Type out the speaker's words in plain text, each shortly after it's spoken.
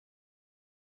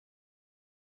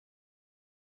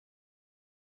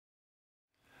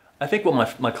I think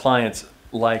what my clients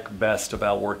like best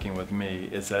about working with me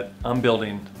is that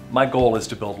my goal is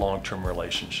to build long-term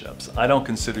relationships. I don't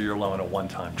consider your loan a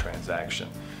one-time transaction.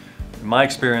 In my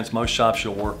experience, most shops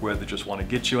you'll work with just want to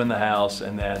get you in the house,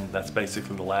 and then that's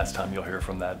basically the last time you'll hear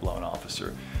from that loan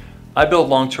officer. I build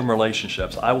long-term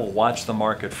relationships. I will watch the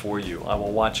market for you. I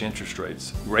will watch interest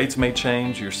rates. Rates may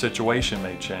change, your situation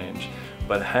may change,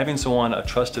 but having a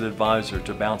trusted advisor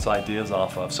to bounce ideas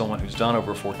off of, someone who's done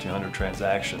over 1,400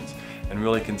 transactions and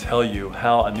really can tell you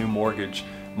how a new mortgage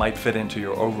might fit into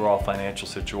your overall financial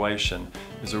situation,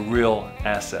 is a real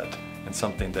asset and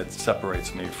something that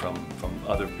separates me from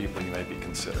other people you may be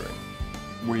considering.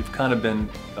 We've kind of been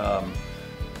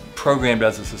programmed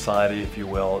as a society, if you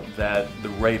will, that the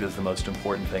rate is the most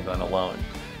important thing on a loan.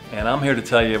 And I'm here to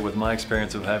tell you, with my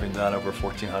experience of having done over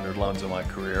 1,400 loans in my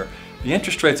career, the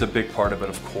interest rate's a big part of it,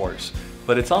 of course,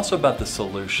 but it's also about the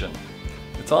solution.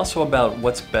 It's also about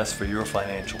what's best for your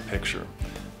financial picture.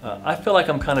 I feel like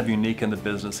I'm kind of unique in the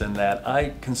business in that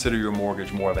I consider your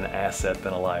mortgage more of an asset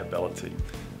than a liability.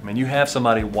 I mean, you have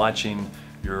somebody watching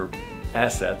your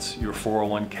assets, your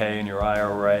 401k and your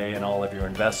IRA and all of your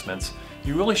investments.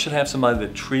 You really should have somebody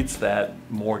that treats that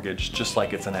mortgage just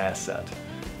like it's an asset.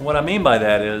 And what I mean by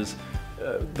that is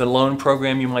the loan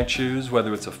program you might choose,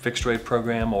 whether it's a fixed rate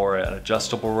program or an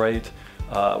adjustable rate,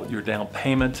 your down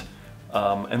payment,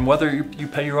 and whether you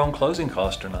pay your own closing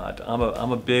cost or not.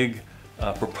 I'm a big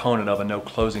proponent of a no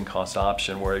closing cost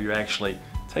option, where you actually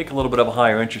take a little bit of a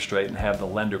higher interest rate and have the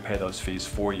lender pay those fees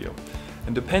for you.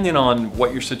 And depending on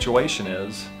what your situation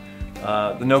is,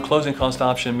 the no closing cost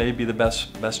option may be the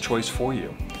best choice for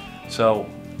you. So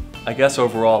I guess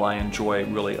overall I enjoy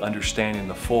really understanding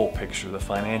the full picture, the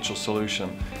financial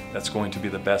solution that's going to be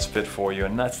the best fit for you,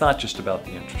 and that's not just about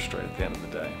the interest rate at the end of the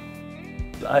day.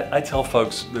 I tell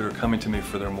folks that are coming to me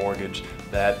for their mortgage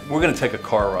that we're going to take a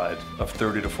car ride of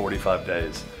 30 to 45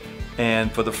 days.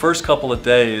 And for the first couple of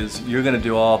days, you're going to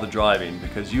do all the driving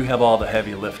because you have all the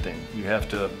heavy lifting. You have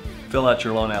to fill out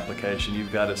your loan application,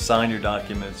 you've got to sign your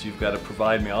documents, you've got to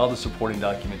provide me all the supporting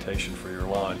documentation for your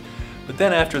loan. But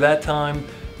then after that time,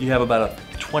 you have about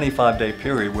a 25-day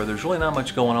period where there's really not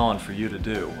much going on for you to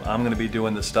do. I'm going to be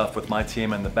doing this stuff with my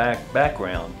team in the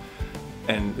background,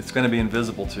 and it's going to be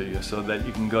invisible to you so that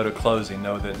you can go to closing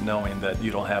knowing that you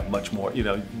don't have much more,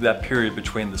 that period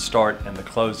between the start and the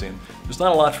closing. There's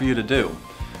not a lot for you to do.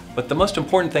 But the most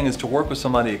important thing is to work with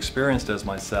somebody experienced as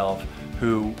myself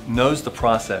who knows the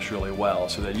process really well,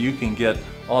 so that you can get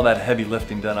all that heavy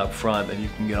lifting done up front and you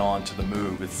can get on to the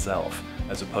move itself,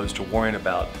 as opposed to worrying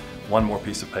about one more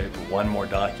piece of paper, one more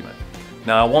document.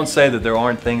 Now, I won't say that there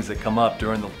aren't things that come up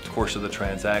during the course of the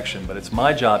transaction, but it's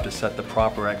my job to set the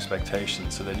proper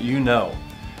expectations so that you know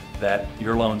that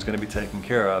your loan's going to be taken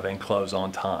care of and close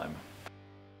on time.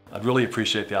 I'd really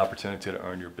appreciate the opportunity to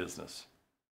earn your business.